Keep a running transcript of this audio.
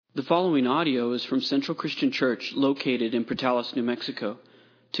The following audio is from Central Christian Church located in Portales, New Mexico.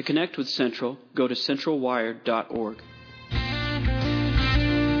 To connect with Central, go to centralwired.org.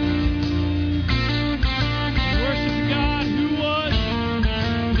 Worship the God who was,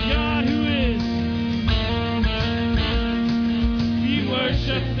 the God who is. We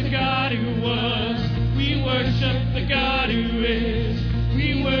worship the God who was. We worship the God who is.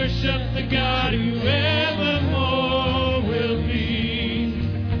 We worship the God who evermore will be.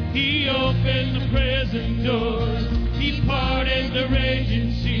 He opened the prison doors. He parted the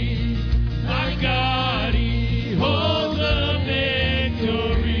raging sea. My God, He holds the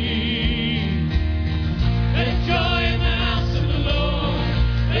victory. There's joy in the house of the Lord.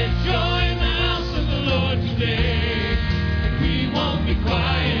 There's joy in the house of the Lord today. And we won't be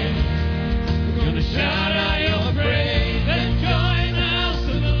quiet. We're going to shout out your praise. There's joy in the house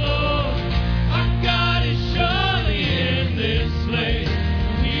of the Lord. Our God is surely in this place.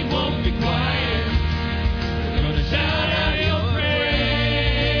 We won't be quiet. We're going to shout out your praise.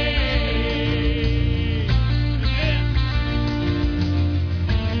 Yeah.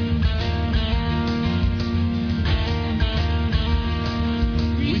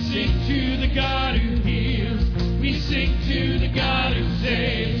 We sing to the God who heals. We sing to the God who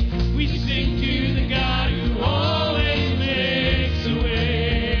saves. We sing to the God who always makes a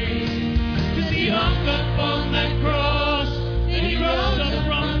way. 'Cause He hung up on that cross and He rose up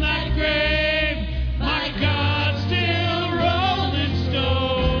from that grave. My God, still rolling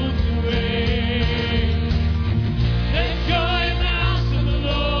stones away. There's joy in the house of the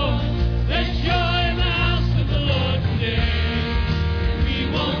Lord. There's joy in the house of the Lord today. We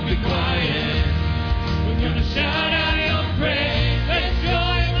won't be quiet. We're gonna shout out your praise. There's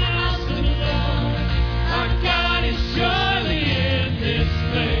joy in the house of the Lord. Our God is surely in this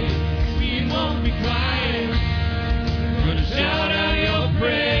place. We won't be quiet. We're gonna shout out your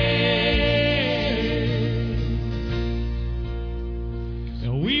praise.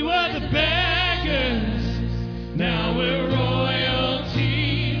 And we were the beggars, now we're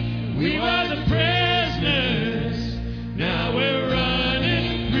royalty. We were the prisoners, now we're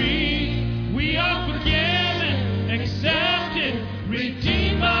running free. We are forgiven, accepted,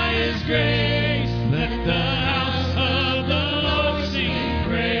 redeemed by His grace. Let the house of the Lord sing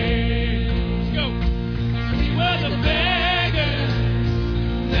praise. Let's go. We were the beggars,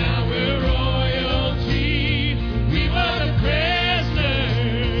 now we're royalty. We were the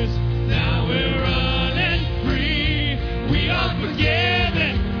prisoners, now we're running free. We are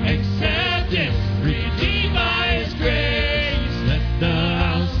forgiven, accepted, redeemed by His grace. Let the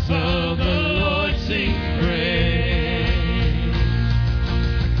house of the Lord sing praise.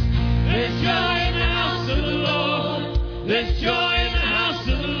 There's joy in the house of the Lord. There's joy in the house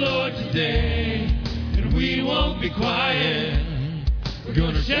of the Lord today. And we won't be quiet. We're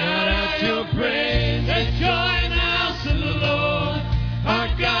going to shout out your praise. There's joy in the house of the Lord. Our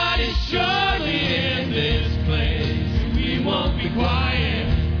God is surely in this place. And we won't be quiet.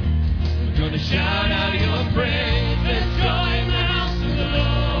 We're going to shout out your praise. There's joy in the house of the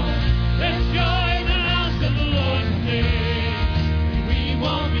Lord. There's joy in the house of the Lord today. And we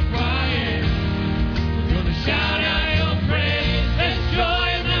won't be quiet. We're going to shout out your praise. There's joy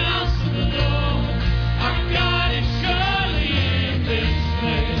in the house of the Lord. Our God is surely in this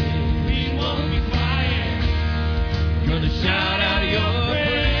place. We won't be quiet. We're going to shout out your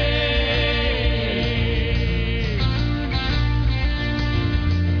praise.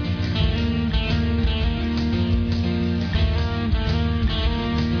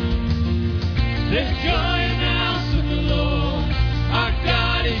 There's joy in the house of the Lord. Our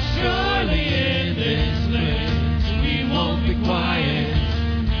God is surely in this place. We won't be quiet.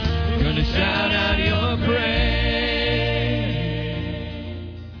 We're going to shout out your praise.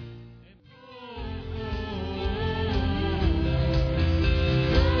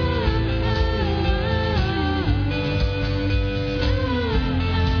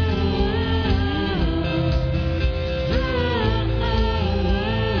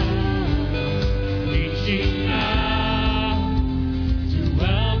 We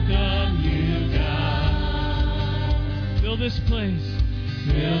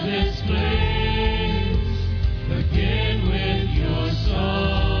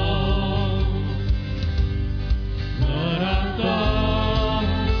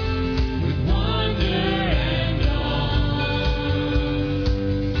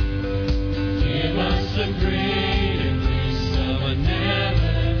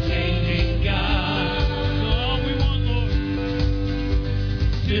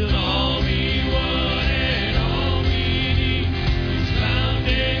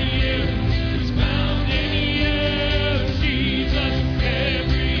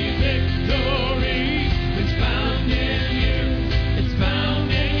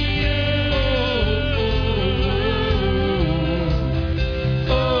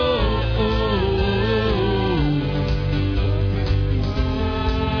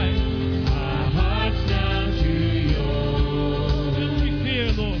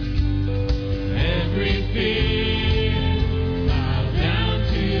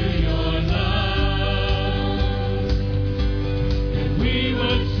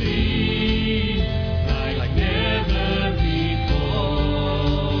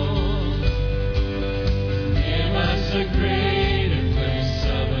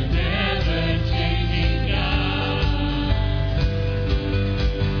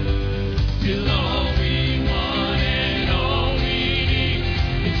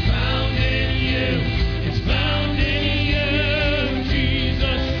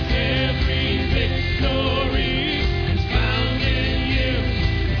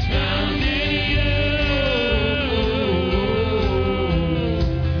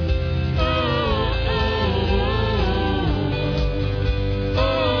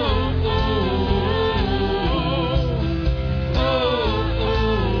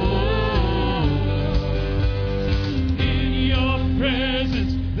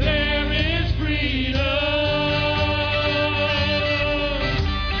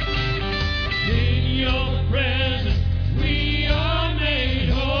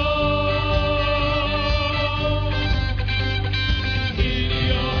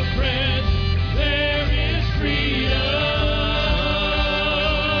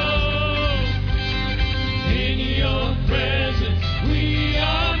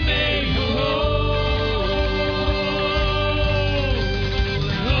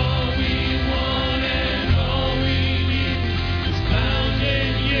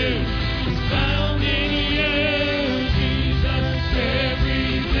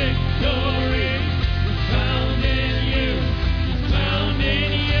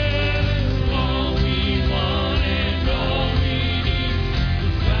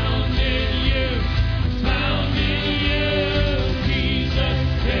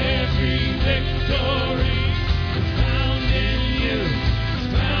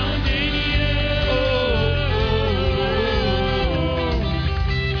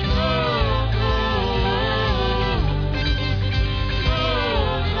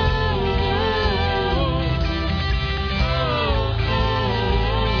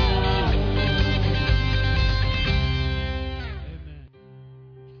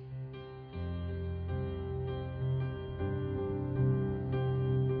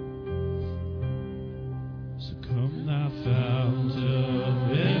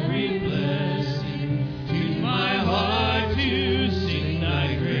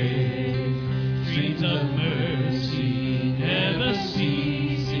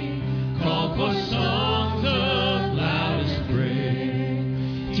for songs of loudest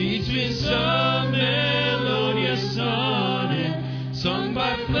praise. Teach me some melodious sonnet, sung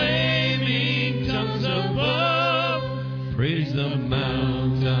by flaming tongues above. Praise the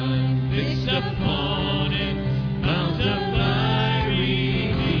mount I'm fixed upon it, mount of thy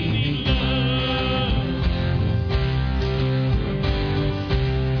redeeming love.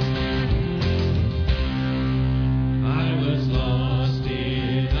 I was lost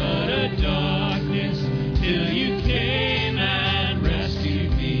in utter darkness till you came and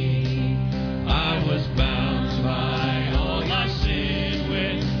rescued me. I was bound by all my sin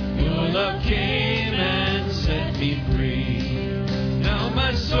when your love came and set me free. Now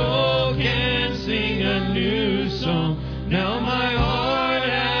my soul can sing a new song. Now my heart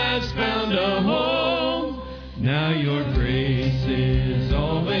has found a home. Now your grace is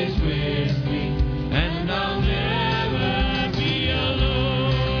always with me, and I'll never be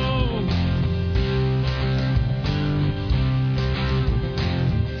alone.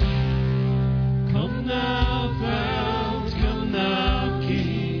 Come now, fount, come now,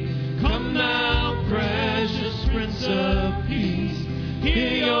 King. Come now, precious Prince of Peace.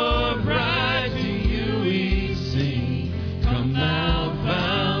 Hear your bride, to you we sing. Come now,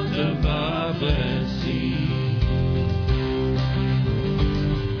 fount of our blessing.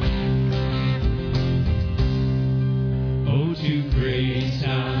 Oh, to grace,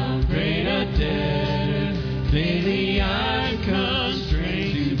 how great a debtor daily I'm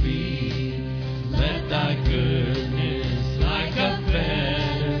constrained to be. Let thy goodness, like a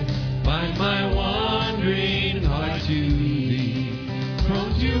fetter, bind my wandering heart to thee.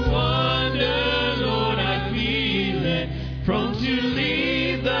 Prone to wander, Lord, I feel it. Prone to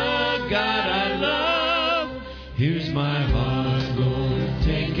leave the God I love. Here's my heart, Lord,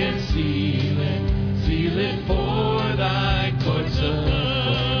 take and seal it for thy courts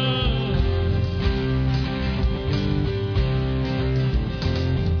above.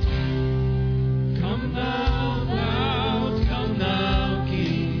 Come now, fount, come now,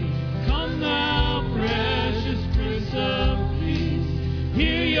 King. Come now, precious Prince of Peace.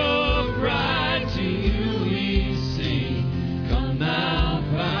 Hear your bride, to you we sing. Come now,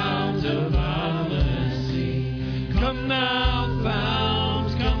 fount of our blessing. Come now,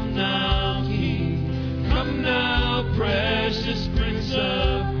 fount, come now, King. Come now, precious Prince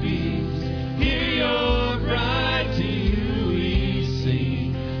of Peace. Hear your bride, to you we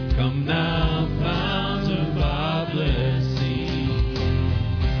sing. Come now, fount of our blessing.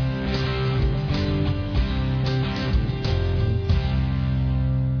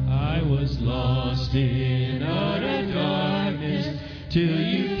 I was lost in utter darkness till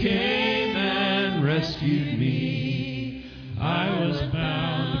you came and rescued me. I was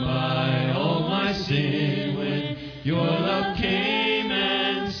bound by all my sin when your love came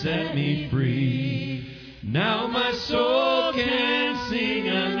and set me free. Now my soul can sing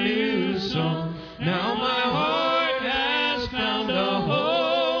a new song. Now my heart has found a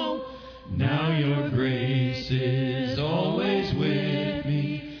home. Now your grace is always with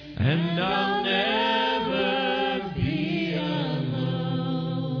me, and I'll never be alone.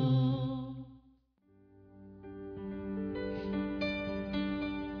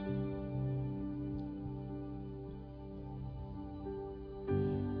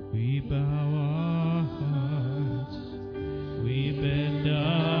 We bow our hearts, we bend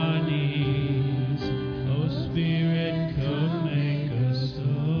our knees. Oh Spirit, come make us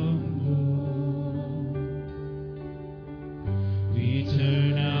humble. We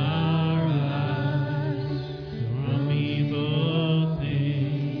turn our eyes from evil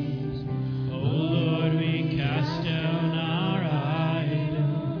things. Oh Lord, we cast down our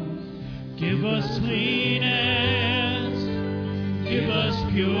idols. Give us clean hands, give us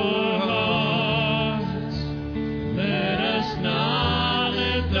pure hearts. Let us not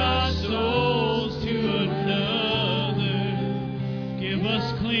lift our souls to another. Give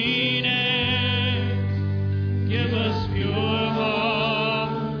us clean hands, give us pure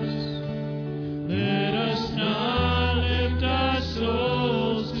hearts. Let us not lift our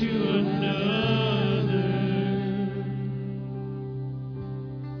souls to another.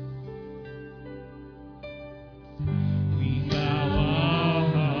 We bow our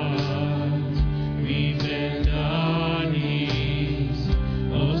hearts.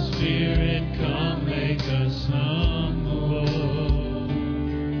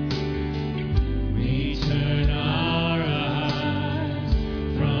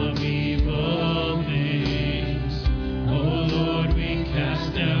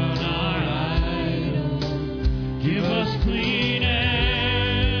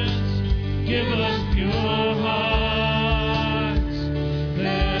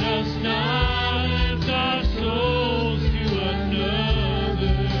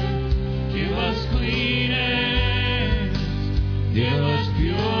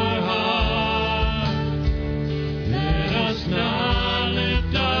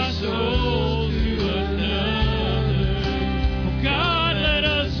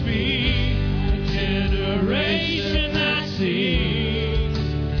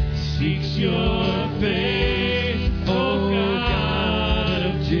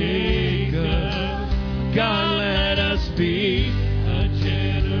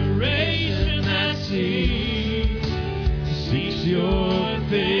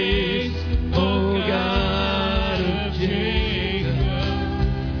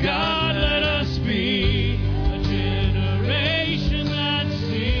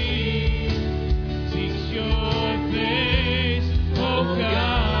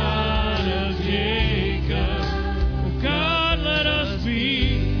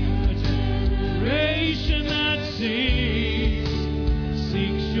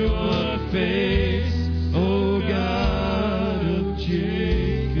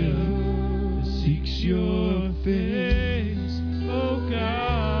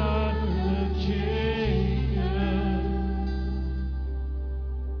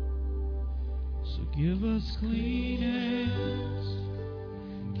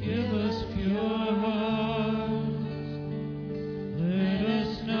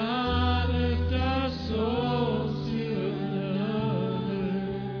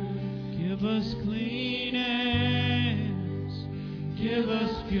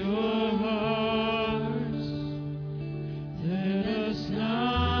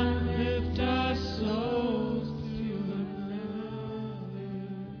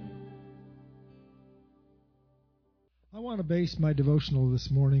 to base my devotional this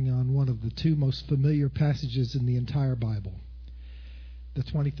morning on one of the two most familiar passages in the entire Bible, the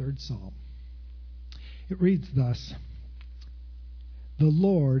 23rd Psalm. It reads thus: "The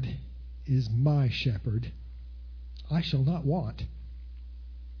Lord is my shepherd, I shall not want.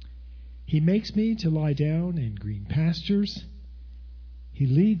 He makes me to lie down in green pastures. He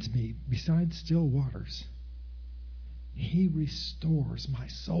leads me beside still waters. He restores my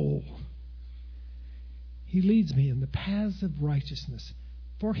soul. He leads me in the paths of righteousness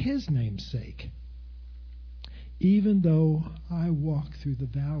for His name's sake. Even though I walk through the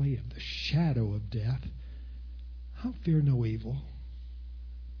valley of the shadow of death, I'll fear no evil,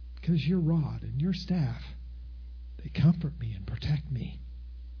 because your rod and your staff, they comfort me and protect me.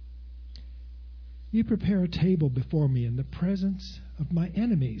 You prepare a table before me in the presence of my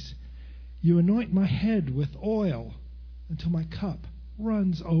enemies. You anoint my head with oil until my cup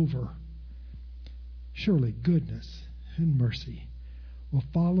runs over. Surely goodness and mercy will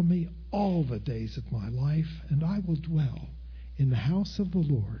follow me all the days of my life, and I will dwell in the house of the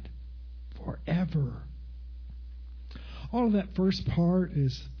Lord forever." All of that first part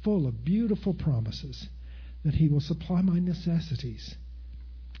is full of beautiful promises that He will supply my necessities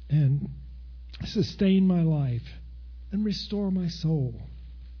and sustain my life and restore my soul.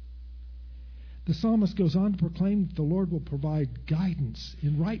 The psalmist goes on to proclaim that the Lord will provide guidance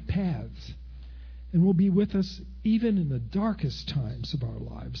in right paths and will be with us even in the darkest times of our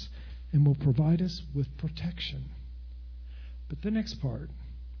lives and will provide us with protection. But the next part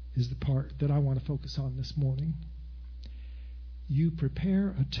is the part that I want to focus on this morning. You prepare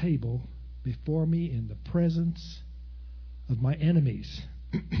a table before me in the presence of my enemies.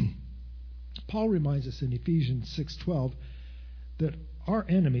 Paul reminds us in Ephesians 6:12 that our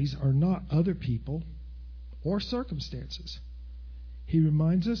enemies are not other people or circumstances. He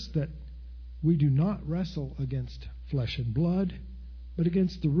reminds us that we do not wrestle against flesh and blood, but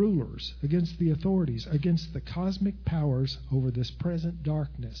against the rulers, against the authorities, against the cosmic powers over this present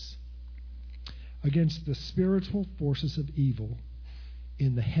darkness, against the spiritual forces of evil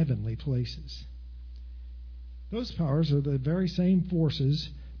in the heavenly places. Those powers are the very same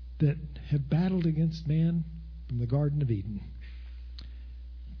forces that have battled against man from the Garden of Eden.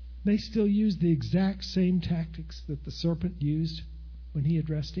 They still use the exact same tactics that the serpent used when he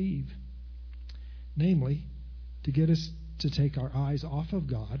addressed Eve, namely, to get us to take our eyes off of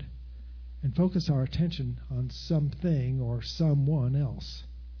God and focus our attention on something or someone else.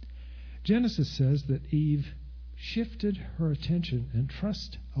 Genesis says that Eve shifted her attention and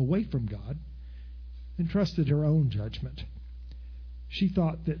trust away from God and trusted her own judgment. She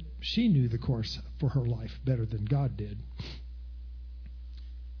thought that she knew the course for her life better than God did.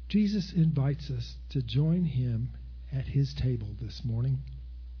 Jesus invites us to join Him at His table this morning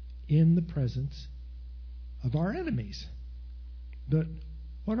in the presence of our enemies. But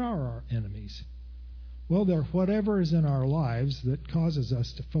what are our enemies? Well, they're whatever is in our lives that causes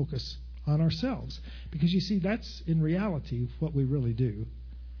us to focus on ourselves. Because you see, that's in reality what we really do.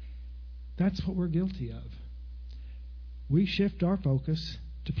 That's what we're guilty of. We shift our focus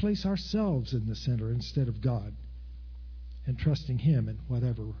to place ourselves in the center instead of God and trusting Him in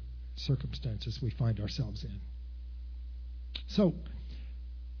whatever circumstances we find ourselves in. So,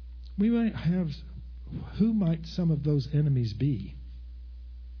 we might have, who might some of those enemies be?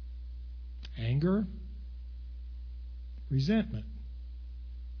 Anger, resentment,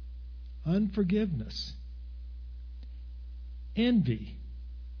 unforgiveness, envy,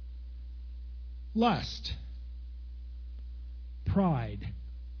 lust, pride,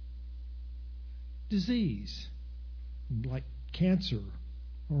 disease, like cancer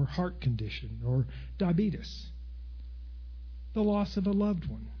or heart condition or diabetes, the loss of a loved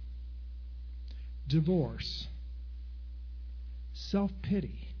one, divorce,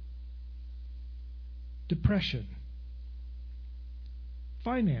 self-pity, depression,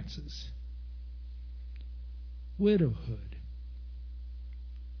 finances, widowhood,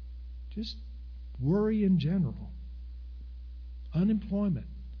 just worry in general, unemployment.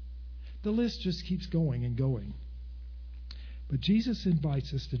 The list just keeps going and going. But Jesus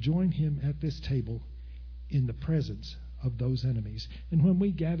invites us to join Him at this table in the presence of those enemies. And when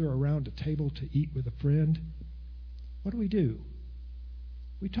we gather around a table to eat with a friend, what do?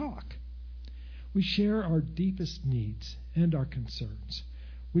 We talk. We share our deepest needs and our concerns.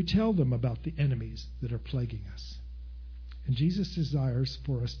 We tell them about the enemies that are plaguing us. And Jesus desires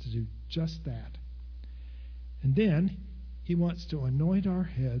for us to do just that. And then He wants to anoint our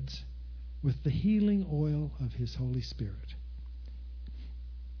heads with the healing oil of His Holy Spirit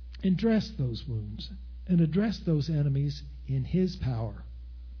and dress those wounds and address those enemies in His power.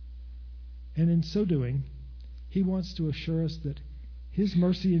 And in so doing, He wants to assure us that His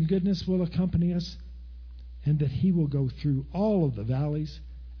mercy and goodness will accompany us, and that He will go through all of the valleys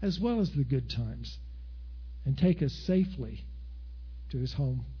as well as the good times and take us safely to His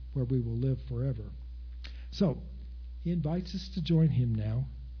home where we will live forever. So, He invites us to join Him now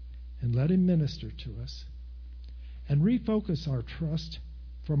and let Him minister to us and refocus our trust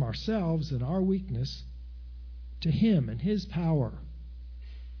from ourselves and our weakness to Him and His power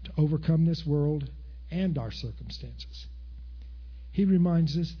to overcome this world and our circumstances. He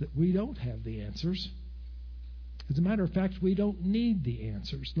reminds us that we don't have the answers. As a matter of fact, we don't need the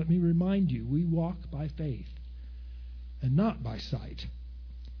answers. Let me remind you, we walk by faith and not by sight,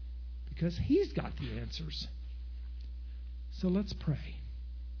 because He's got the answers. So let's pray.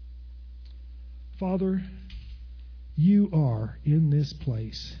 Father, You are in this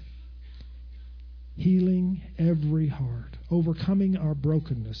place, healing every heart, overcoming our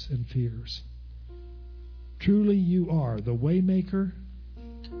brokenness and fears. Truly, You are the waymaker,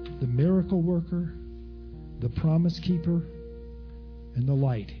 the miracle worker, the promise keeper, and the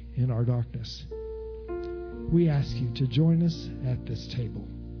light in our darkness. We ask You to join us at this table.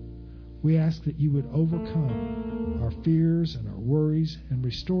 We ask that You would overcome our fears and our worries and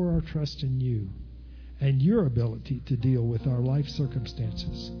restore our trust in You and Your ability to deal with our life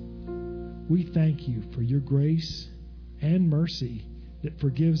circumstances. We thank You for Your grace and mercy that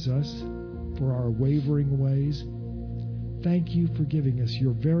forgives us for our wavering ways. Thank You for giving us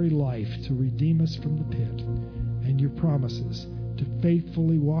Your very life to redeem us from the pit, and Your promises to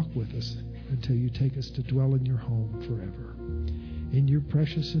faithfully walk with us until You take us to dwell in Your home forever. In Your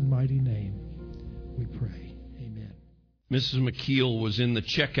precious and mighty name, we pray. Amen. Mrs. McKeel was in the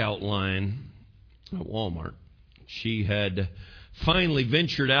checkout line at Walmart. She had finally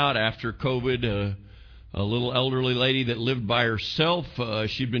ventured out after COVID. A little elderly lady that lived by herself.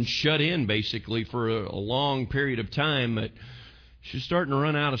 She'd been shut in basically for a long period of time. But she was starting to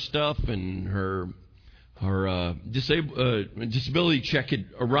run out of stuff, and her disability check had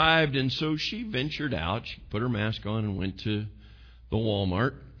arrived, and so she ventured out. She put her mask on and went to the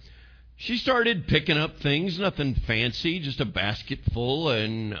Walmart. She started picking up things, nothing fancy, just a basket full,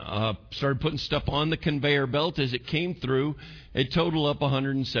 and started putting stuff on the conveyor belt. As it came through, it totaled up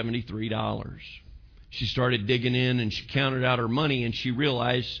 $173. She started digging in, and she counted out her money, and she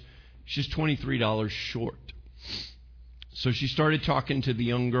realized she's $23 short. So she started talking to the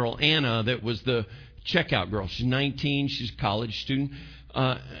young girl, Anna, that was the checkout girl. She's 19. She's a college student.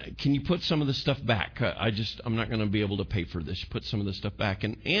 Can you put some of the stuff back? I'm not going to be able to pay for this. Put some of the stuff back.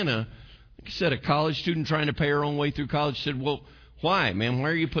 And Anna, like I said, a college student trying to pay her own way through college, said, well, why, ma'am?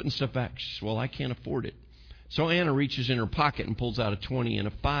 Why are you putting stuff back? She said, well, I can't afford it. So Anna reaches in her pocket and pulls out a 20 and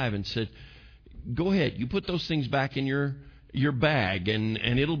a 5 and said, go ahead, you put those things back in your bag, and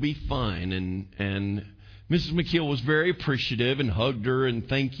it'll be fine. And Mrs. McKeel was very appreciative and hugged her and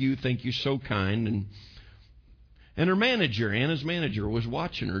thank you, so kind. And her manager, Anna's manager, was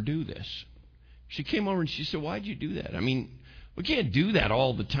watching her do this. She came over and she said, why'd you do that? I mean, we can't do that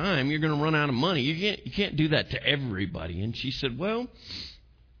all the time. You're going to run out of money. You can't do that to everybody. And she said, well,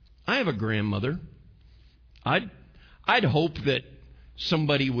 I have a grandmother. I'd hope that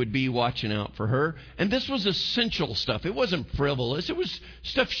somebody would be watching out for her. And this was essential stuff. It wasn't frivolous. It was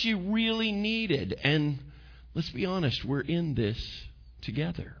stuff she really needed. And let's be honest, we're in this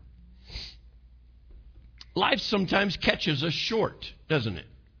together. Life sometimes catches us short, doesn't it?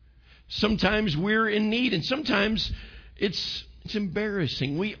 Sometimes we're in need, and sometimes it's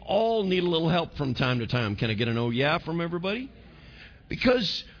embarrassing. We all need a little help from time to time. Can I get an oh yeah from everybody?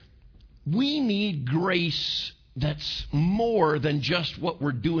 Because we need grace that's more than just what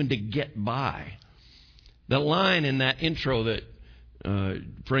we're doing to get by. That line in that intro that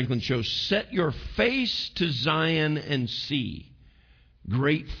Franklin chose, set your face to Zion and see.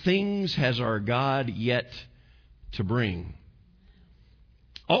 Great things has our God yet to bring.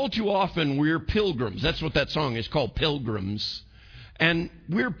 All too often we're pilgrims. That's what that song is called, Pilgrims. And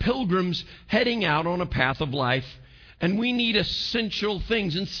we're pilgrims heading out on a path of life, and we need essential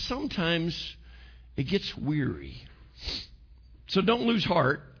things. And sometimes it gets weary. So don't lose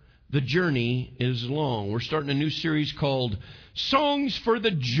heart. The journey is long. We're starting a new series called Songs for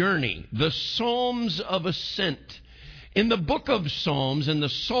the Journey, the Psalms of Ascent. In the book of Psalms, in the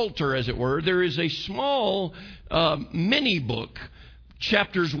Psalter, as it were, there is a small mini book,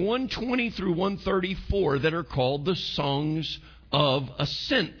 chapters 120 through 134, that are called the Songs of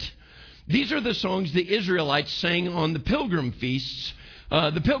Ascent. These are the songs the Israelites sang on the pilgrim feasts,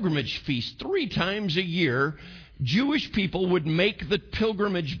 the pilgrimage feast. 3 times a year, Jewish people would make the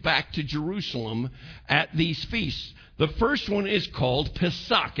pilgrimage back to Jerusalem at these feasts. The first one is called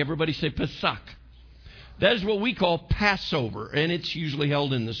Pesach. Everybody say Pesach. That is what we call Passover, and it's usually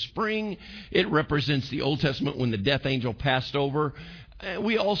held in the spring. It represents the Old Testament when the death angel passed over.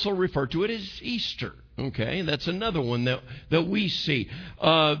 We also refer to it as Easter. Okay, that's another one that we see.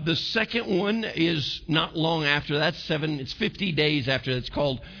 The second one is not long after that. It's 50 days after. It's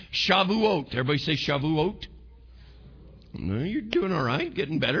called Shavuot. Everybody say Shavuot? You're doing all right,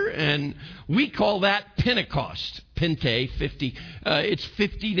 getting better. And we call that Pentecost. Pente, 50. It's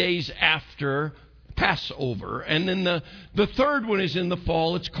 50 days after Passover. And then the third one is in the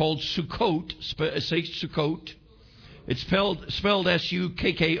fall. It's called Sukkot. Say Sukkot. It's spelled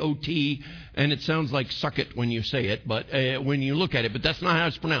S-U-K-K-O-T, and it sounds like suck it when you say it, but when you look at it. But that's not how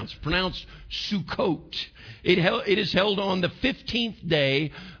it's pronounced. It's pronounced Sukkot. It is held on the 15th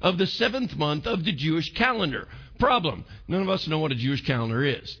day of the 7th month of the Jewish calendar. Problem, none of us know what a Jewish calendar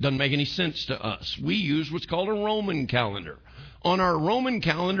is. Doesn't make any sense to us. We use what's called a Roman calendar. On our Roman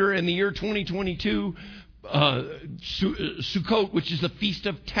calendar in the year 2022, Sukkot, which is the Feast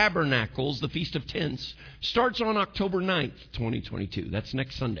of Tabernacles, the Feast of Tents, starts on October 9th, 2022. That's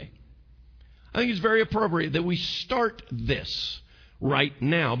next Sunday. I think it's very appropriate that we start this right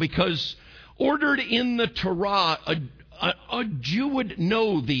now because ordered in the Torah, a Jew would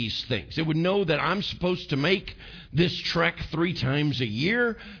know these things. It would know that I'm supposed to make this trek 3 times a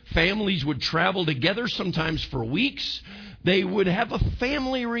year. Families would travel together, sometimes for weeks. They would have a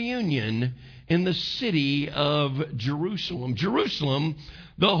family reunion in the city of Jerusalem. Jerusalem,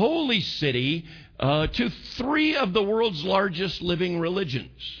 the holy city, to 3 of the world's largest living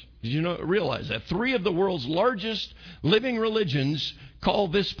religions. Did you realize that? 3 of the world's largest living religions call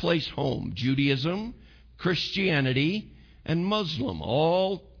this place home. Judaism, Christianity, and Muslim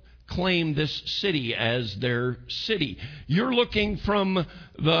all claim this city as their city. You're looking from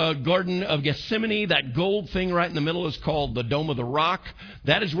the Garden of Gethsemane. That gold thing right in the middle is called the Dome of the Rock.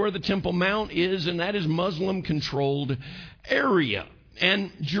 That is where the Temple Mount is, and that is Muslim-controlled area.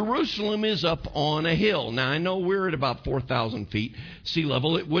 And Jerusalem is up on a hill. Now, I know we're at about 4,000 feet sea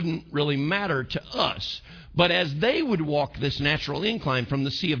level. It wouldn't really matter to us. But as they would walk this natural incline from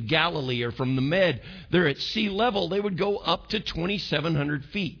the Sea of Galilee or from the Med, they're at sea level, they would go up to 2,700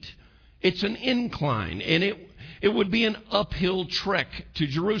 feet. It's an incline, and it would be an uphill trek to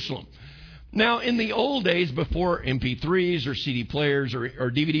Jerusalem. Now, in the old days, before MP3s or CD players or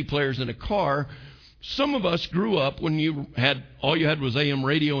DVD players in a car, some of us grew up when all you had was AM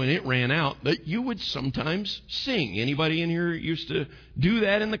radio and it ran out, that you would sometimes sing. Anybody in here used to do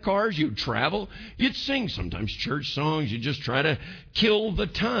that in the cars? You'd travel, you'd sing sometimes church songs, you'd just try to kill the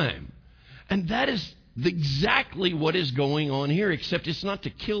time. And that is exactly what is going on here, except it's not to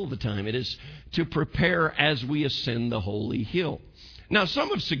kill the time. It is to prepare as we ascend the holy hill. Now, some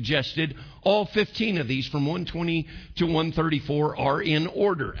have suggested all 15 of these from 120 to 134 are in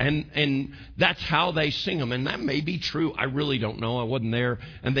order, and that's how they sing them. And that may be true. I really don't know. I wasn't there,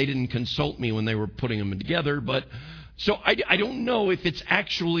 and they didn't consult me when they were putting them together. But so I don't know if it's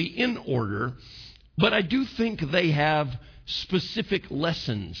actually in order, but I do think they have specific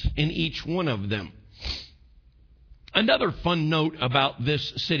lessons in each one of them. Another fun note about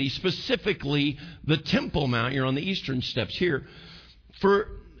this city, specifically the Temple Mount, you're on the eastern steps here.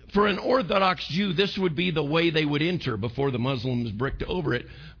 For an Orthodox Jew, this would be the way they would enter before the Muslims bricked over it.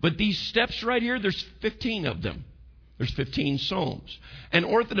 But these steps right here, there's 15 of them. There's 15 psalms. And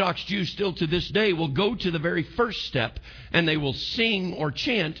Orthodox Jews still to this day will go to the very first step and they will sing or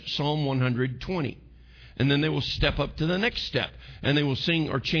chant Psalm 120. And then they will step up to the next step and they will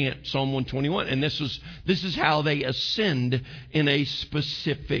sing or chant Psalm 121. And this is how they ascend in a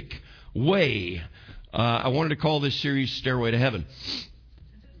specific way. I wanted to call this series Stairway to Heaven.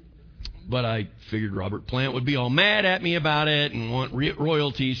 But I figured Robert Plant would be all mad at me about it and want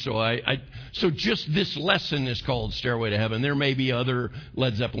royalty. So just this lesson is called Stairway to Heaven. There may be other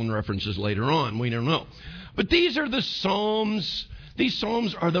Led Zeppelin references later on. We don't know. But these are the Psalms. These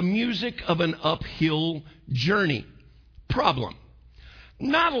Psalms are the music of an uphill journey. Problem.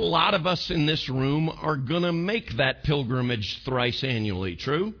 Not a lot of us in this room are going to make that pilgrimage thrice annually.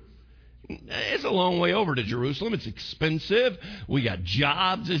 True? It's a long way over to Jerusalem. It's expensive. We got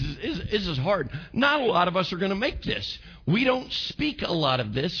jobs. This is hard. Not a lot of us are going to make this. We don't speak a lot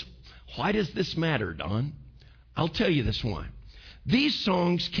of this. Why does this matter, Don? I'll tell you this why. These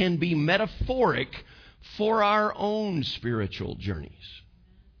songs can be metaphoric for our own spiritual journeys.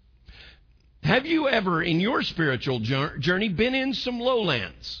 Have you ever, in your spiritual journey, been in some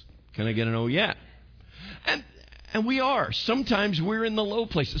lowlands? Can I get an oh yeah? And we are. Sometimes we're in the low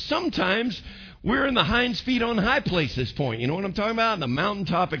places. Sometimes We're in the Hind's feet on high places point. You know what I'm talking about? The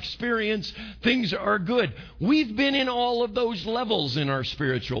mountaintop experience. Things are good. We've been in all of those levels in our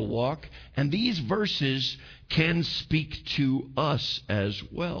spiritual walk, and these verses can speak to us as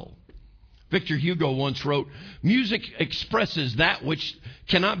well. Victor Hugo once wrote, "Music expresses that which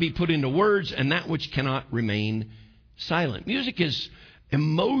cannot be put into words and that which cannot remain silent." Music is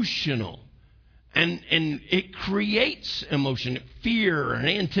emotional, and it creates emotion, fear and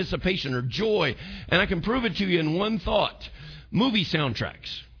anticipation or joy. And I can prove it to you in one thought. Movie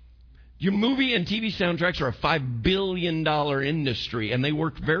soundtracks. Your movie and TV soundtracks are a $5 billion industry, and they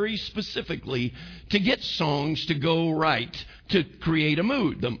work very specifically to get songs to go right to create a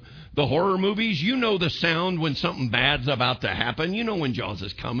mood. The horror movies, you know the sound when something bad's about to happen. You know when Jaws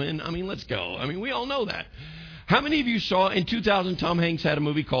is coming. I mean, let's go. I mean, we all know that. How many of you saw in 2000 Tom Hanks had a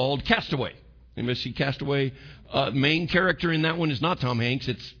movie called Castaway? Anybody see Castaway? Main character in that one is not Tom Hanks,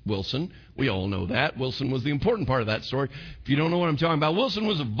 it's Wilson. We all know that. Wilson was the important part of that story. If you don't know what I'm talking about, Wilson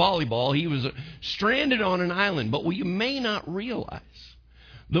was a volleyball. He was stranded on an island. But what you may not realize,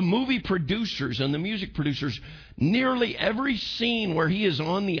 the movie producers and the music producers, nearly every scene where he is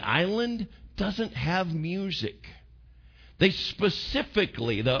on the island doesn't have music. They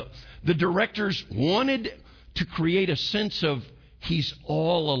specifically, the directors wanted to create a sense of he's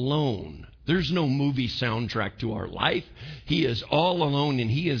all alone. There's no movie soundtrack to our life. He is all alone, and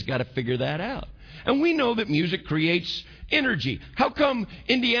he has got to figure that out. And we know that music creates energy. How come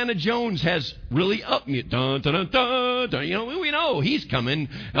Indiana Jones has really up music? Dun, dun, dun, dun, dun. You know, we know he's coming.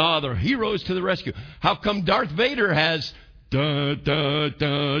 The heroes to the rescue. How come Darth Vader has da da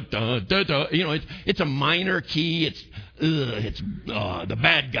da da da da? You know, it's a minor key. It's the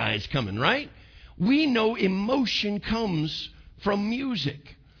bad guy's coming, right? We know emotion comes from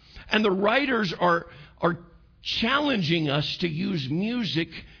music. And the writers are challenging us to use music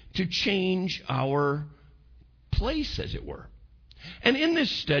to change our place, as it were. And in this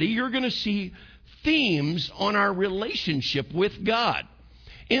study, you're going to see themes on our relationship with God.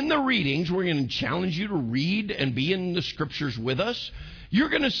 In the readings, we're going to challenge you to read and be in the scriptures with us. You're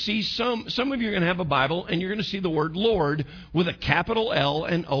going to see some of you are going to have a Bible, and you're going to see the word Lord with a capital L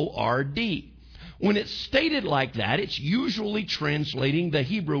and O-R-D. When it's stated like that, it's usually translating the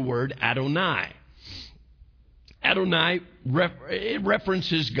Hebrew word Adonai. Adonai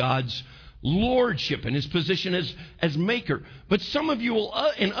references God's lordship and his position as maker. But some of you will,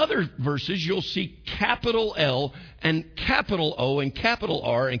 in other verses, you'll see capital L and capital O and capital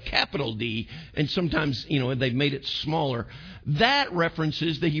R and capital D, and sometimes, they've made it smaller. That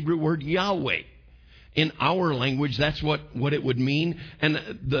references the Hebrew word Yahweh. In our language, that's what it would mean. And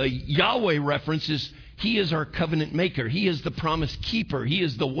the Yahweh reference is he is our covenant maker. He is the promise keeper. He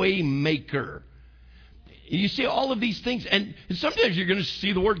is the way maker. You see all of these things. And sometimes you're going to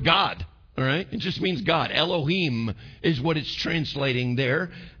see the word God. All right? It just means God. Elohim is what it's translating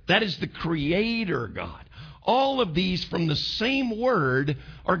there. That is the creator God. All of these from the same word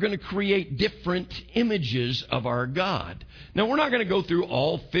are going to create different images of our God. Now, we're not going to go through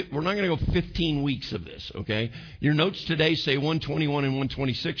we're not going to go 15 weeks of this, okay? Your notes today say 121 and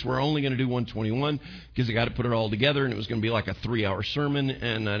 126. We're only going to do 121 because I got to put it all together, and it was going to be like a 3-hour sermon,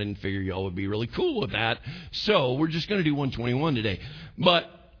 and I didn't figure y'all would be really cool with that. So we're just going to do 121 today.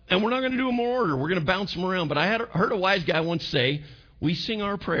 And we're not going to do them in order. We're going to bounce them around. But I heard a wise guy once say, we sing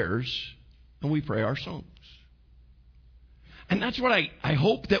our prayers and we pray our songs. And that's what I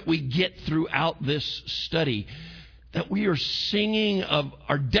hope that we get throughout this study, that we are singing of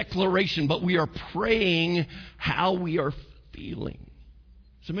our declaration, but we are praying how we are feeling.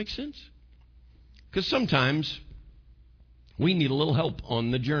 Does that make sense? Because sometimes we need a little help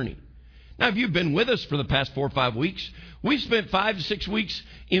on the journey. Now, if you've been with us for the past 4 or 5 weeks, we've spent 5 to 6 weeks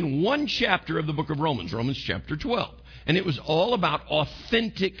in one chapter of the book of Romans, Romans chapter 12. And it was all about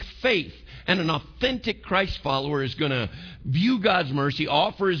authentic faith. And an authentic Christ follower is going to view God's mercy,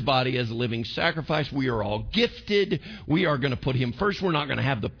 offer his body as a living sacrifice. We are all gifted. We are going to put him first. We're not going to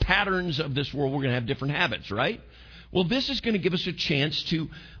have the patterns of this world. We're going to have different habits, right? Well, this is going to give us a chance to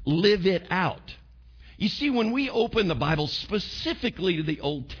live it out. You see, when we open the Bible specifically to the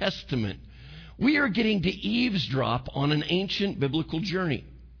Old Testament, we are getting to eavesdrop on an ancient biblical journey.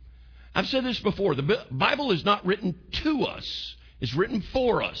 I've said this before. The Bible is not written to us. It's written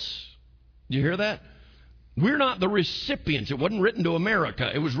for us. Do you hear that? We're not the recipients. It wasn't written to America.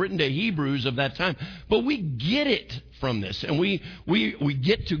 It was written to Hebrews of that time. But we get it from this, and we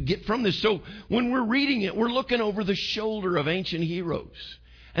get from this. So when we're reading it, we're looking over the shoulder of ancient heroes.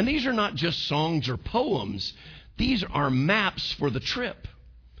 And these are not just songs or poems. These are maps for the trip.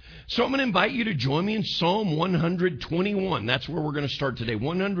 So I'm going to invite you to join me in Psalm 121. That's where we're going to start today,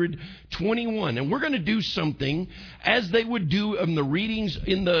 121. And we're going to do something as they would do in the readings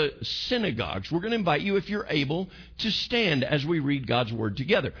in the synagogues. We're going to invite you, if you're able, to stand as we read God's Word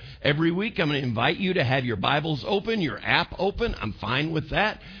together. Every week I'm going to invite you to have your Bibles open, your app open. I'm fine with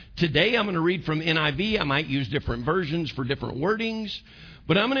that. Today I'm going to read from NIV. I might use different versions for different wordings.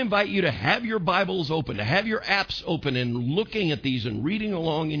 But I'm going to invite you to have your Bibles open, to have your apps open and looking at these and reading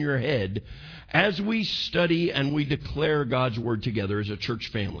along in your head as we study and we declare God's Word together as a church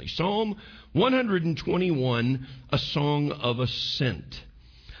family. Psalm 121, a song of ascent.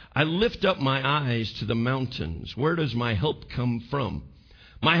 I lift up my eyes to the mountains. Where does my help come from?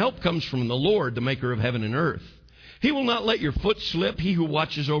 My help comes from the Lord, the maker of heaven and earth. He will not let your foot slip. He who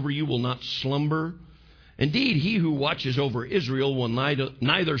watches over you will not slumber. Indeed, he who watches over Israel will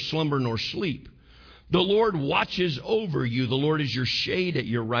neither slumber nor sleep. The Lord watches over you. The Lord is your shade at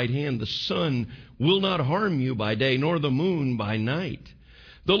your right hand. The sun will not harm you by day, nor the moon by night.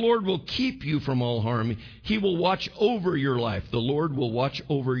 The Lord will keep you from all harm. He will watch over your life. The Lord will watch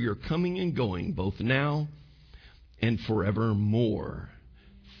over your coming and going, both now and forevermore.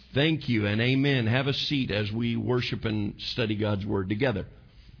 Thank you and amen. Have a seat as we worship and study God's Word together.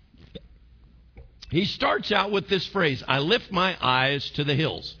 He starts out with this phrase, I lift my eyes to the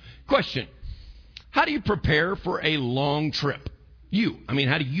hills. Question, how do you prepare for a long trip?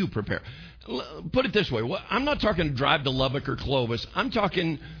 How do you prepare? Put it this way, I'm not talking to drive to Lubbock or Clovis. I'm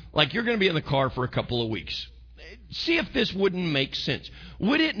talking like you're going to be in the car for a couple of weeks. See if this wouldn't make sense.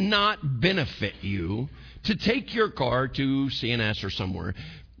 Would it not benefit you to take your car to CNS or somewhere,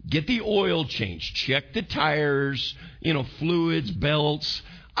 get the oil changed, check the tires, fluids, belts?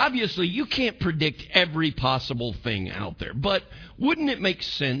 Obviously, you can't predict every possible thing out there, but wouldn't it make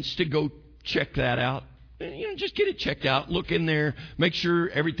sense to go check that out? Just get it checked out, look in there, make sure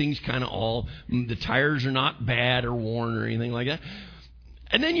everything's kind of the tires are not bad or worn or anything like that.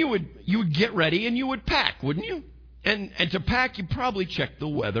 And then you would get ready and you would pack, wouldn't you? And to pack, you probably check the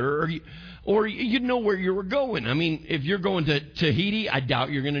weather or you'd know where you were going. If you're going to Tahiti, I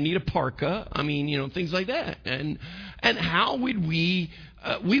doubt you're going to need a parka. Things like that. And how would we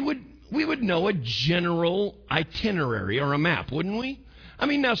would know a general itinerary or a map, wouldn't we?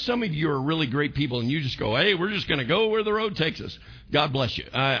 Now some of you are really great people and you just go, hey, we're just going to go where the road takes us. God bless you.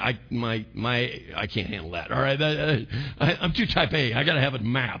 I can't handle that. All right. I'm too type A. I got to have a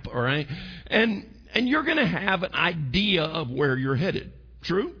map. All right. And you're going to have an idea of where you're headed.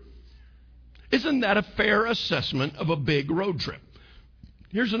 True? Isn't that a fair assessment of a big road trip?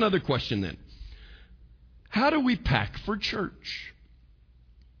 Here's another question then. How do we pack for church?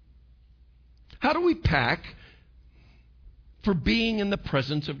 How do we pack for being in the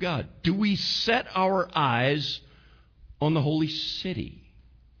presence of God? Do we set our eyes on the holy city?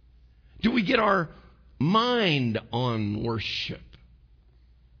 Do we get our mind on worship?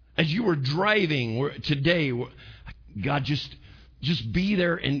 As you were driving today, God, just be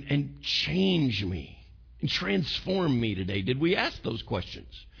there and change me and transform me today. Did we ask those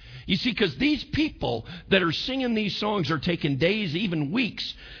questions? You see, because these people that are singing these songs are taking days, even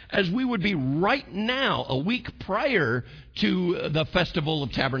weeks, as we would be right now, a week prior to the Festival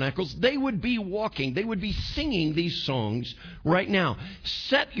of Tabernacles, they would be walking, they would be singing these songs right now.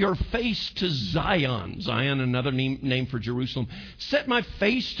 Set your face to Zion. Zion, another name for Jerusalem. Set my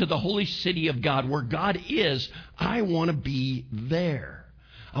face to the holy city of God, where God is. I want to be there.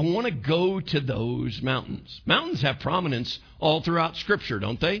 I want to go to those mountains. Mountains have prominence all throughout Scripture,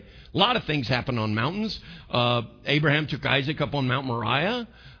 don't they? A lot of things happen on mountains. Abraham took Isaac up on Mount Moriah.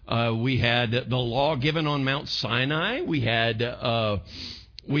 We had the law given on Mount Sinai. We have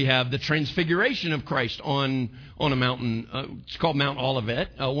the transfiguration of Christ on a mountain. It's called Mount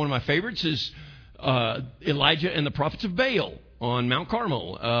Olivet. One of my favorites is Elijah and the prophets of Baal on Mount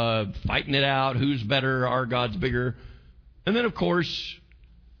Carmel, fighting it out. Who's better? Our God's bigger. And then, of course,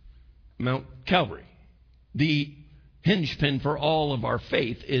 Mount Calvary. The hinge pin for all of our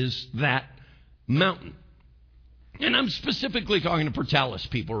faith is that mountain. And I'm specifically talking to Portales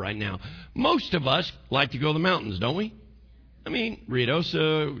people right now. Most of us like to go to the mountains, don't we?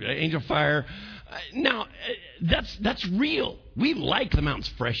 Ruidoso, Angel Fire. Now, that's real. We like the mountains,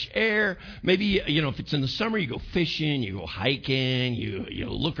 fresh air. Maybe, if it's in the summer, you go fishing, you go hiking, you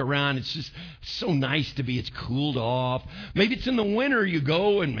look around. It's just so nice it's cooled off. Maybe it's in the winter, you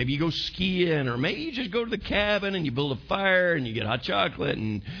go and maybe you go skiing, or maybe you just go to the cabin and you build a fire and you get hot chocolate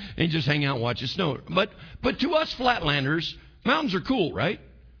and just hang out and watch it snow. But to us flatlanders, mountains are cool, right?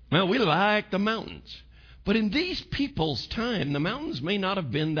 Well, we like the mountains. But in these people's time, the mountains may not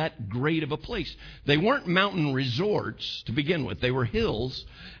have been that great of a place. They weren't mountain resorts to begin with. They were hills.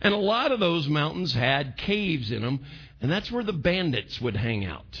 And a lot of those mountains had caves in them. And that's where the bandits would hang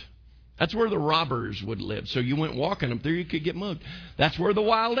out. That's where the robbers would live. So you went walking up there, you could get mugged. That's where the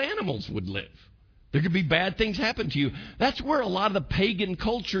wild animals would live. There could be bad things happen to you. That's where a lot of the pagan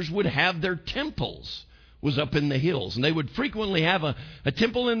cultures would have their temples, was up in the hills. And they would frequently have a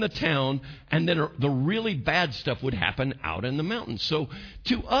temple in the town, and then the really bad stuff would happen out in the mountains. So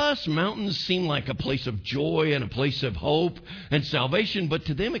to us, mountains seem like a place of joy and a place of hope and salvation, but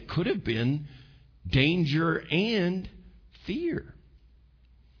to them it could have been danger and fear.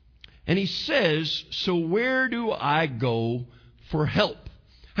 And he says, so where do I go for help?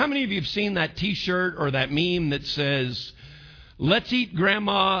 How many of you have seen that T-shirt or that meme that says, let's eat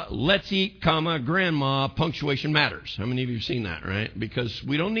grandma, let's eat, comma, grandma, punctuation matters? How many of you have seen that, right? Because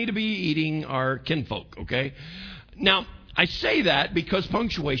we don't need to be eating our kinfolk, okay? Now, I say that because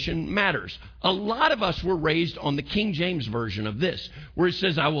punctuation matters. A lot of us were raised on the King James version of this, where it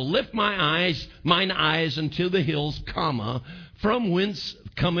says, I will lift mine eyes unto the hills, comma, from whence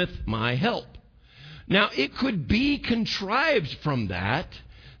cometh my help. Now, it could be contrived from that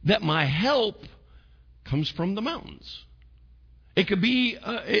my help comes from the mountains. It could be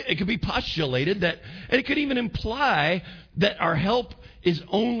postulated that, and it could even imply that our help is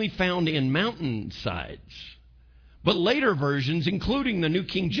only found in mountainsides. But later versions, including the New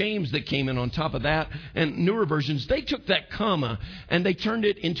King James that came in on top of that, and newer versions, they took that comma and they turned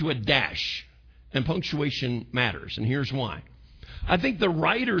it into a dash. And punctuation matters. And here's why. I think the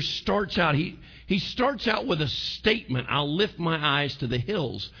writer starts out, he starts out with a statement, I'll lift my eyes to the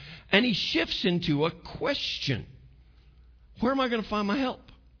hills. And he shifts into a question. Where am I going to find my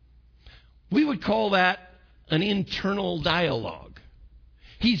help? We would call that an internal dialogue.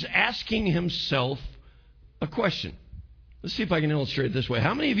 He's asking himself a question. Let's see if I can illustrate it this way.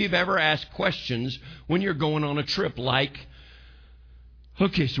 How many of you have ever asked questions when you're going on a trip like,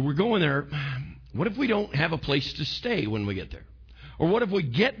 okay, so we're going there. What if we don't have a place to stay when we get there? Or what if we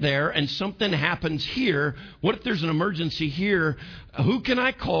get there and something happens here? What if there's an emergency here? Who can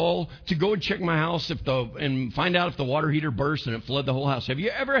I call to go and check my house and find out if the water heater burst and it flooded the whole house? Have you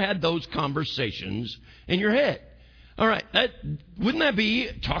ever had those conversations in your head? All right, wouldn't that be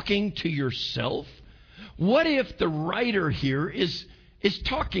talking to yourself? What if the writer here is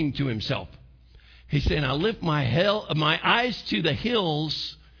talking to himself? He's saying, I lift my eyes to the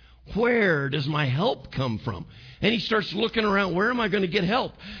hills. Where does my help come from? And he starts looking around. Where am I going to get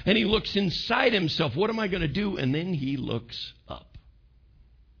help? And he looks inside himself. What am I going to do? And then he looks up.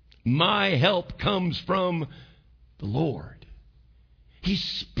 My help comes from the Lord. He's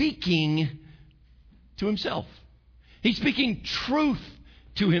speaking to himself. He's speaking truth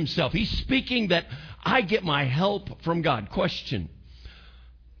to himself. He's speaking that I get my help from God. Question.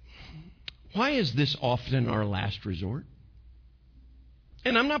 Why is this often our last resort?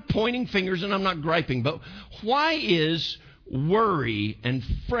 And I'm not pointing fingers and I'm not griping, but why is worry and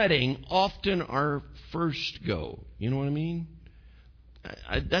fretting often our first go? You know what I mean?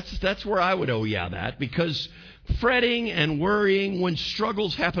 That's where I would that, because fretting and worrying when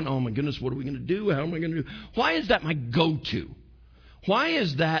struggles happen, oh my goodness, what are we going to do? How am I going to do? Why is that my go-to? Why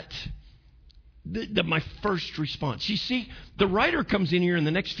is that my first response? You see, the writer comes in here in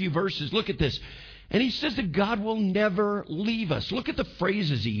the next few verses. Look at this. And he says that God will never leave us. Look at the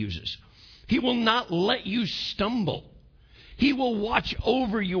phrases he uses. He will not let you stumble. He will watch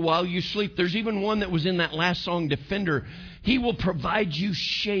over you while you sleep. There's even one that was in that last song, Defender. He will provide you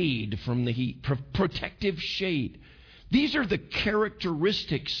shade from the heat, protective shade. These are the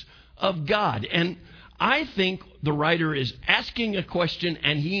characteristics of God. And I think the writer is asking a question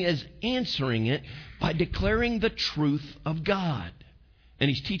and he is answering it by declaring the truth of God. And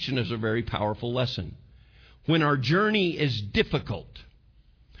he's teaching us a very powerful lesson. When our journey is difficult,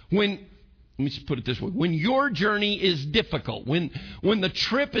 let me just put it this way, when your journey is difficult, when the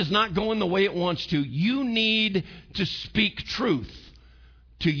trip is not going the way it wants to, you need to speak truth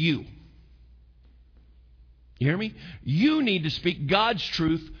to you. You hear me? You need to speak God's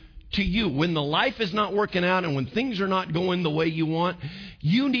truth to you. When the life is not working out and when things are not going the way you want,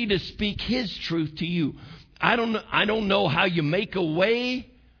 you need to speak His truth to you. I don't know how you make a way,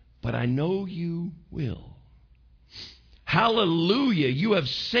 but I know you will. Hallelujah, you have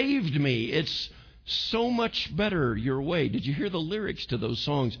saved me. It's so much better your way. Did you hear the lyrics to those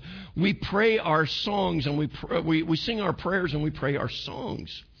songs? We pray our songs and we sing our prayers and we pray our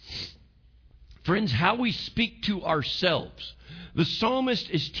songs. Friends, how we speak to ourselves. The psalmist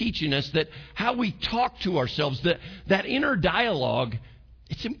is teaching us that how we talk to ourselves, that inner dialogue,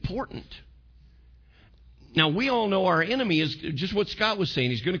 it's important. Now, we all know our enemy is just what Scott was saying.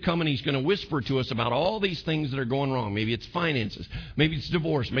 He's going to come and he's going to whisper to us about all these things that are going wrong. Maybe it's finances. Maybe it's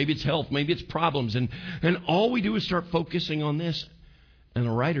divorce. Maybe it's health. Maybe it's problems. And all we do is start focusing on this. And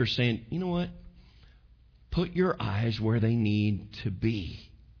the writer's saying, you know what? Put your eyes where they need to be,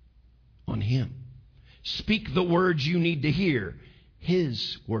 on Him. Speak the words you need to hear,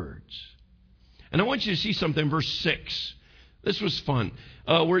 His words. And I want you to see something in verse 6. This was fun.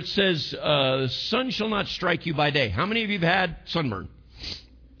 Where it says, the sun shall not strike you by day. How many of you have had sunburn?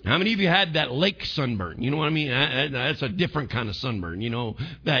 How many of you had that lake sunburn? You know what I mean? That's a different kind of sunburn. You know,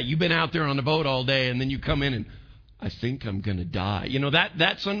 that you've been out there on the boat all day and then you come in and, I think I'm going to die. You know,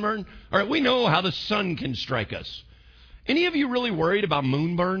 that sunburn? All right, we know how the sun can strike us. Any of you really worried about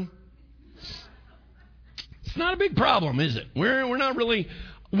moonburn? It's not a big problem, is it? We're not really...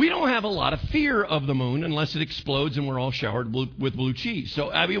 We don't have a lot of fear of the moon unless it explodes and we're all showered with blue cheese.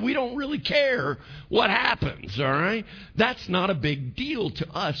 So, I mean, we don't really care what happens, all right? That's not a big deal to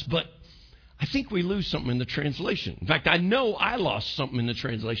us, but I think we lose something in the translation. In fact, I know I lost something in the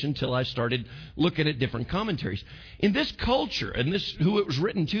translation until I started looking at different commentaries. In this culture, and this who it was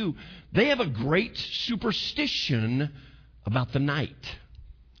written to, they have a great superstition about the night,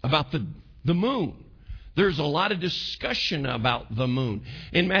 about the moon. There's a lot of discussion about the moon.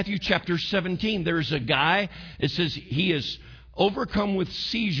 In Matthew chapter 17, there's a guy, it says he is overcome with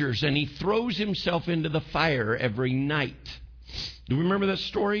seizures and he throws himself into the fire every night. Do you remember that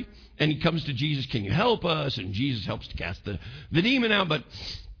story? And he comes to Jesus, can you help us? And Jesus helps to cast the demon out. But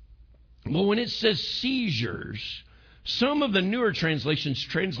when it says seizures, some of the newer translations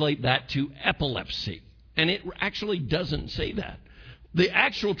translate that to epilepsy. And it actually doesn't say that. The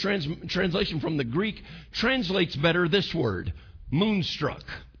actual translation from the Greek translates better this word, moonstruck.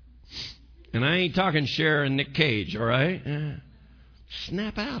 And I ain't talking Cher and Nick Cage, all right?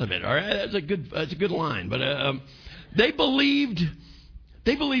 Snap out of it, all right? That's a good line. But they believed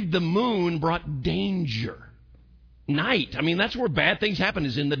the moon brought danger. Night, I mean, that's where bad things happen,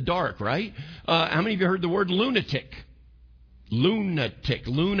 is in the dark, right? How many of you heard the word lunatic? Lunatic.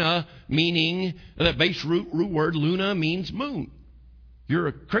 Luna meaning, that base root word, luna means moon. You're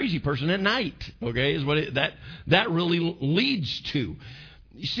a crazy person at night, okay, is what that really leads to.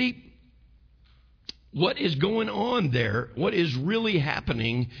 You see, what is going on there, what is really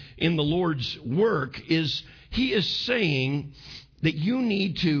happening in the Lord's work is He is saying that you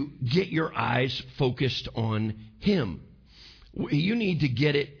need to get your eyes focused on Him. You need to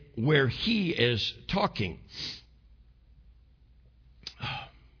get it where He is talking.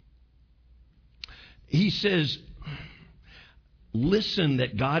 He says, listen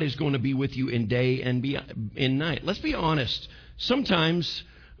that God is going to be with you in day and in night. Let's be honest. Sometimes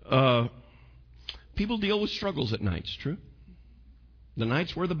people deal with struggles at nights, true? The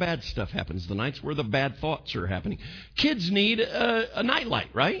nights where the bad stuff happens. The nights where the bad thoughts are happening. Kids need a nightlight,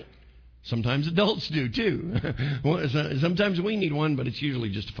 right? Sometimes adults do, too. Sometimes we need one, but it's usually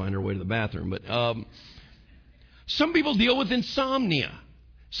just to find our way to the bathroom. But some people deal with insomnia.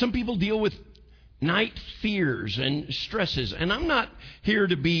 Some people deal with night fears and stresses. And I'm not here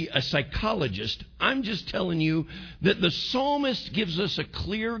to be a psychologist. I'm just telling you that the psalmist gives us a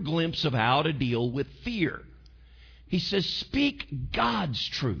clear glimpse of how to deal with fear. He says, speak God's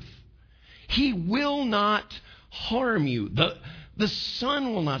truth. He will not harm you. The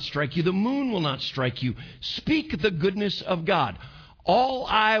sun will not strike you. The moon will not strike you. Speak the goodness of God. All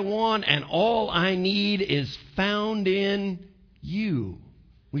I want and all I need is found in you.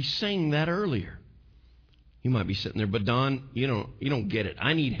 We sang that earlier. You might be sitting there, but Don, you don't get it.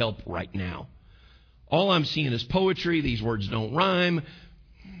 I need help right now. All I'm seeing is poetry. These words don't rhyme.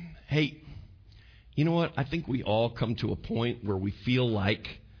 Hey, you know what? I think we all come to a point where we feel like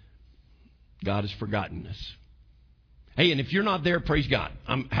God has forgotten us. Hey, and if you're not there, praise God.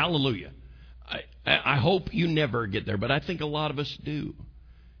 Hallelujah. I hope you never get there, but I think a lot of us do.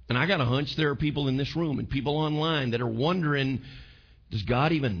 And I got a hunch there are people in this room and people online that are wondering, does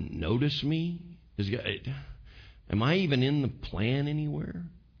God even notice me? Am I even in the plan anywhere?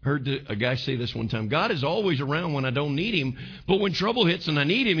 Heard a guy say this one time. God is always around when I don't need Him, but when trouble hits and I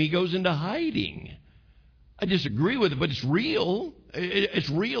need Him, He goes into hiding. I disagree with it, but it's real. It's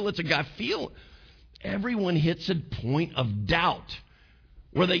real. It's a gut feel. Everyone hits a point of doubt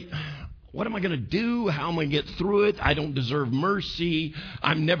where what am I going to do? How am I going to get through it? I don't deserve mercy.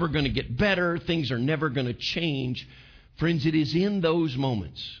 I'm never going to get better. Things are never going to change. Friends, it is in those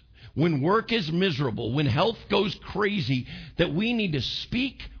moments, when work is miserable, when health goes crazy, that we need to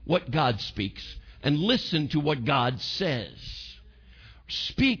speak what God speaks and listen to what God says.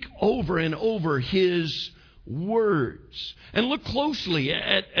 Speak over and over His words. And look closely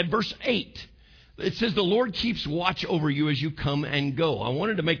at verse 8. It says the Lord keeps watch over you as you come and go. I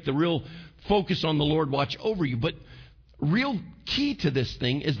wanted to make the real focus on the Lord watch over you, but real key to this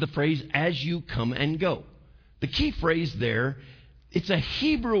thing is the phrase, as you come and go. The key phrase there, it's a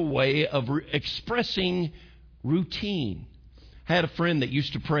Hebrew way of expressing routine. I had a friend that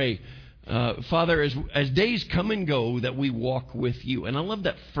used to pray, Father, as days come and go, that we walk with you. And I love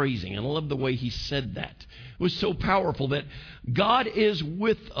that phrasing, and I love the way he said that. It was so powerful that God is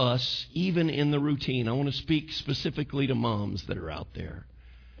with us even in the routine. I want to speak specifically to moms that are out there.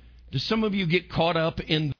 Do some of you get caught up in